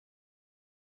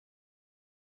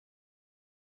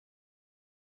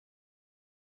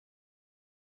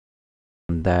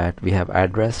that we have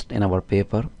addressed in our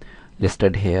paper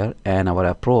listed here and our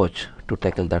approach to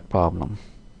tackle that problem.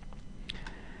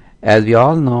 As we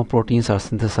all know, proteins are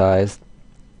synthesized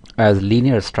as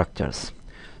linear structures.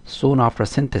 Soon after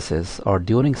synthesis or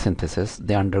during synthesis,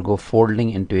 they undergo folding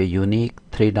into a unique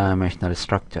three-dimensional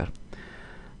structure.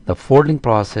 The folding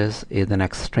process is an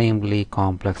extremely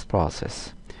complex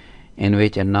process in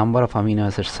which a number of amino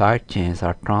acid side chains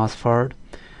are transferred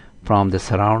from the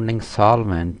surrounding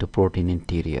solvent to protein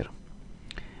interior.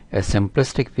 A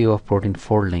simplistic view of protein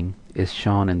folding is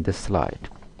shown in this slide.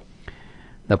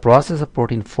 The process of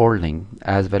protein folding,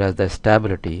 as well as the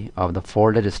stability of the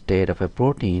folded state of a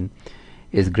protein,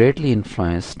 is greatly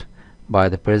influenced by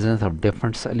the presence of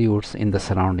different solutes in the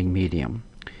surrounding medium.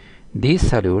 These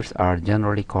solutes are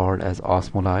generally called as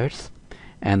osmolytes,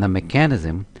 and the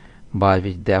mechanism by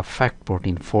which they affect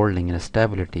protein folding and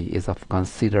stability is of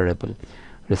considerable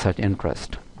research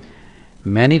interest.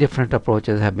 Many different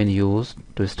approaches have been used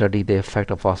to study the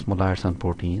effect of osmolytes on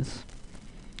proteins.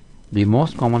 The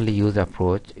most commonly used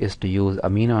approach is to use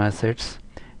amino acids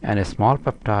and small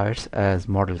peptides as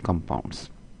model compounds.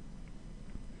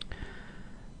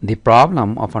 The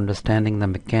problem of understanding the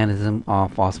mechanism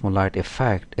of osmolyte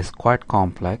effect is quite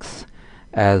complex,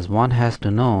 as one has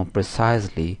to know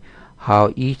precisely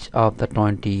how each of the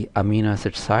 20 amino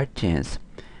acid side chains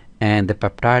and the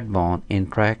peptide bond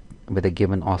interact with a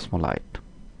given osmolyte.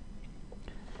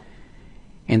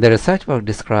 In the research work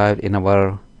described in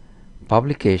our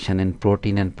publication in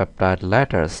Protein and Peptide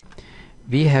Letters,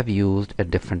 we have used a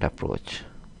different approach.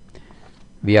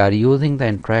 We are using the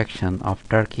interaction of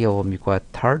Turkey ovomucoid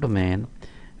third domain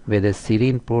with a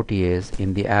serine protease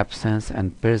in the absence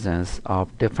and presence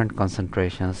of different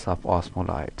concentrations of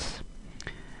osmolytes.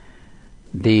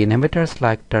 The inhibitors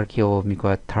like Turkey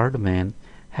ovomucoid third domain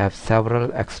have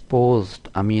several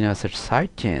exposed amino acid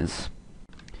side chains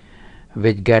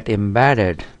which get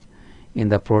embedded in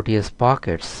the protease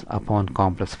pockets upon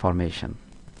complex formation.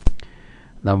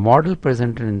 The model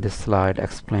presented in this slide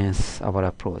explains our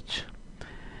approach.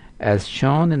 As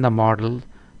shown in the model,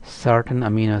 certain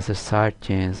amino acid side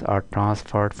chains are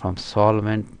transferred from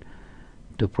solvent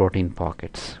to protein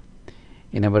pockets.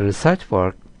 In our research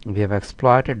work, we have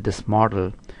exploited this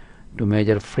model to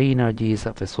measure free energies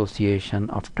of association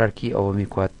of Turkey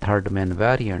ovomucoid third domain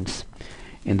variants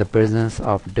in the presence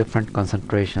of different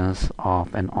concentrations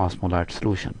of an osmolyte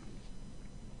solution.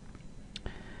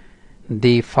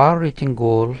 The far-reaching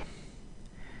goal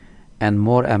and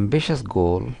more ambitious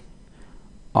goal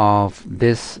of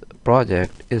this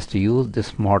project is to use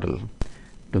this model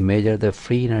to measure the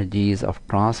free energies of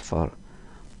transfer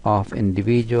of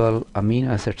individual amino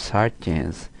acid side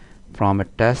chains from a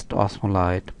test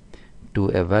osmolyte to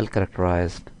a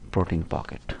well-characterized protein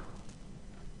pocket.